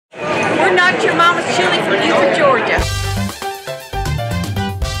No, not your mama's chili from Buford, Georgia.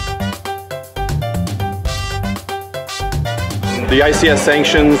 The ICS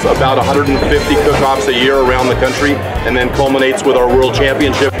sanctions about 150 cook-offs a year around the country and then culminates with our World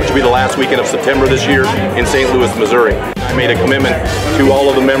Championship, which will be the last weekend of September this year in St. Louis, Missouri. I made a commitment to all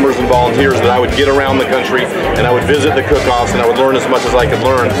of the members and volunteers that I would get around the country and I would visit the cook-offs and I would learn as much as I could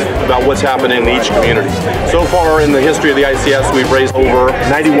learn about what's happening in each community. So far in the history of the ICS, we've raised over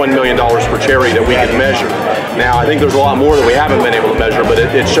 $91 million for charity that we can measure. Now, I think there's a lot more that we haven't been able to measure, but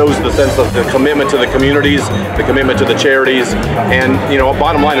it shows the sense of the commitment to the communities, the commitment to the charities, and, you know,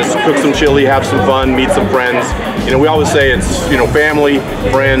 bottom line is cook some chili, have some fun, meet some friends. You know, we always say it's, you know, family,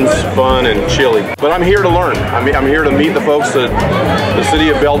 friends, fun, and chili. But I'm here to learn. I'm here to meet the folks. The city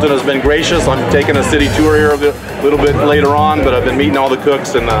of Belton has been gracious. I'm taking a city tour here a little bit later on, but I've been meeting all the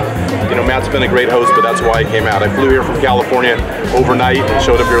cooks, and, you know, Matt's been a great host, but that's why I came out. I flew here from California overnight and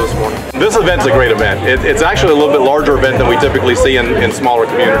showed up here this morning. This event's a great event. It's actually a little bit larger event than we typically see in smaller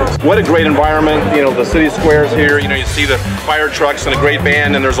communities. What a great environment. You know, the city square's here. You know, you see the fire trucks and a great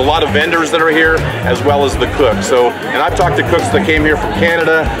band, and there's a lot of vendors that are here as well as the cooks. So, and I've talked to cooks that came here from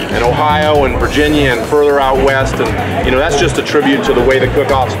Canada and Ohio and Virginia and further out west, and, you know, that's just a tribute to the way the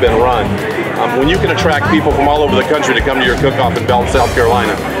cook-off's been run. When you can attract people from all over the country to come to your cook-off in Belton, South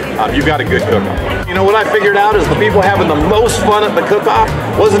Carolina, you've got a good cook-off. You know, what I figured out is the people having the most fun at the cook-off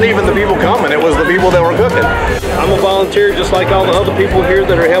wasn't even the people coming, it was the people that were cooking. I'm a volunteer just like all the other people here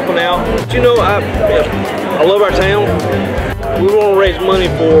that are helping out. But, you know, I love our town. We want to raise money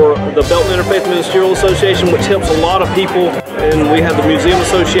for the Belton Interfaith Ministerial Association, which helps a lot of people. And we have the Museum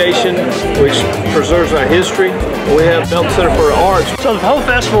Association, which preserves our history. And we have Belton Center for the Arts. So the whole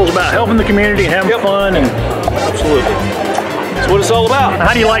festival is about helping the community, having fun, and absolutely. That's what it's all about.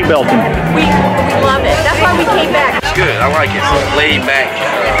 How do you like Belton? We love it. That's why we came back. It's good. I like it. It's laid back.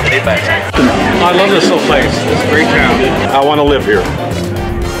 I love this little place. It's a great town. I want to live here.